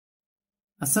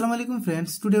Assalamualaikum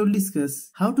friends, today we will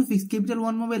discuss how to fix Capital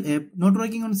One mobile app not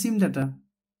working on SIM data.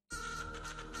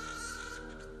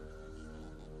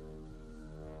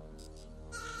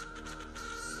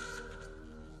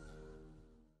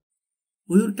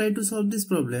 We will try to solve this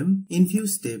problem in few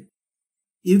steps.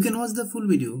 You can watch the full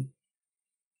video.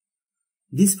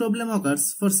 This problem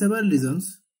occurs for several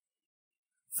reasons.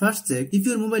 First, check if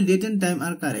your mobile date and time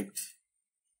are correct.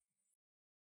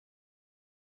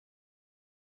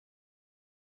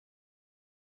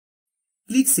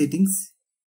 Click Settings.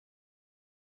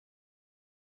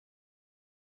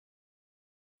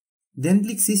 Then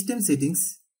click System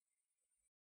Settings.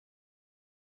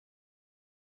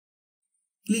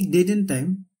 Click Date and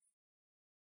Time.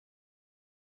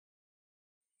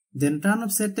 Then turn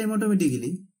off Set Time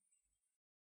automatically.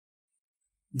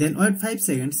 Then wait 5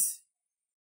 seconds.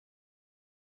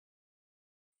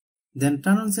 Then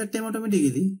turn on Set Time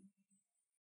automatically.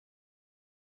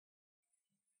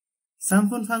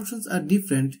 Some phone functions are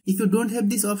different. If you don't have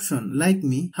this option, like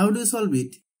me, how do you solve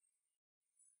it?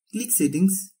 Click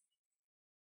Settings.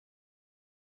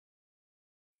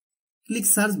 Click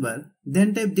Search bar,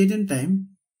 then type Date and Time.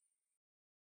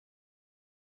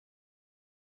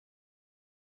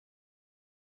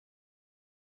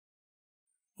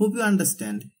 Hope you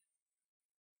understand.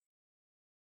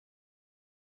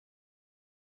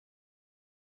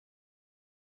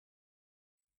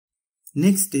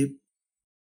 Next step.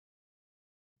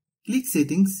 Click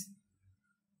Settings.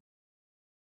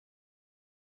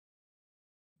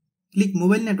 Click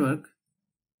Mobile Network.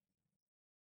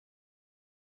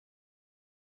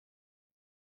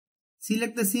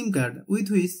 Select the SIM card with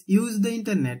which you use the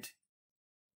internet.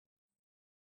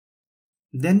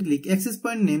 Then click Access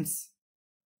Point Names.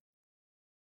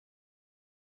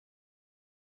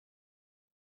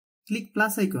 Click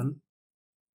plus icon.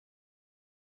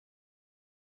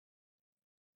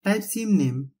 Type SIM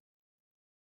name.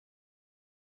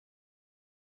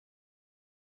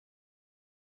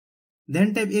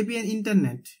 Then type APN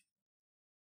Internet.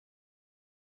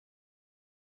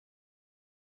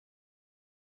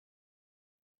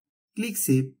 Click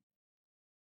Save.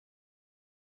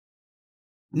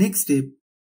 Next step.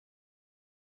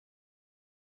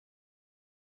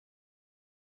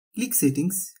 Click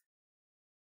Settings.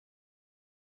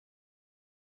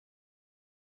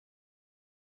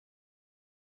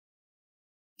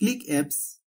 Click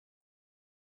Apps.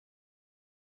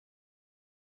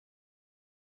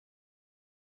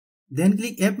 Then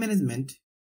click App Management.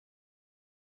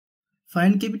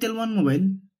 Find Capital One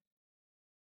Mobile.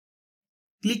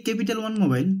 Click Capital One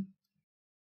Mobile.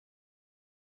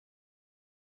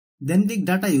 Then click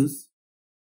Data Use.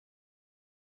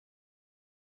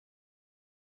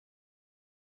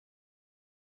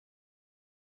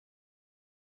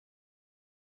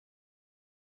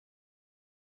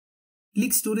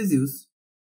 Click Storage Use.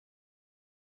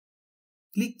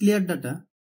 Click Clear Data.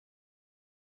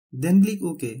 Then click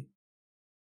OK.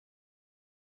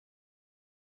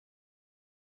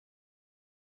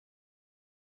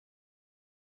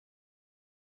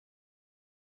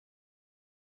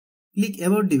 Click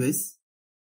About Device.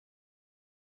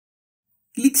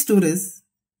 Click Storage.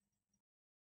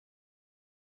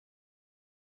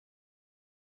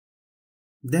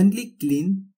 Then click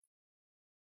Clean.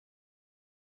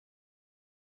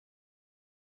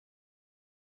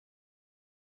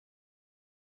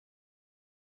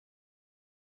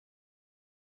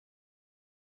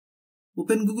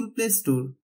 Open Google Play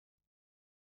Store.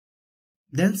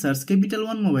 Then search Capital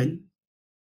One Mobile.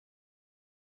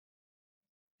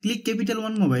 Click Capital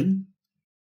One Mobile.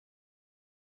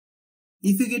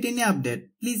 If you get any update,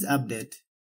 please update.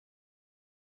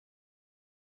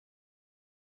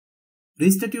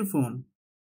 Restart your phone.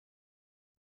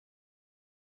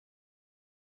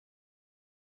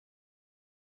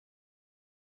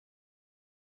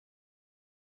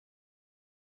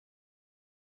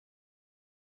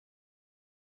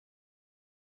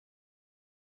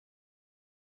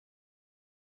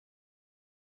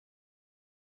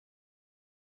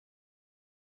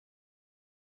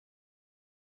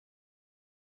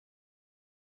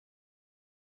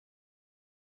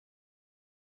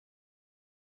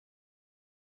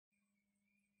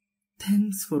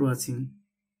 Thanks for watching.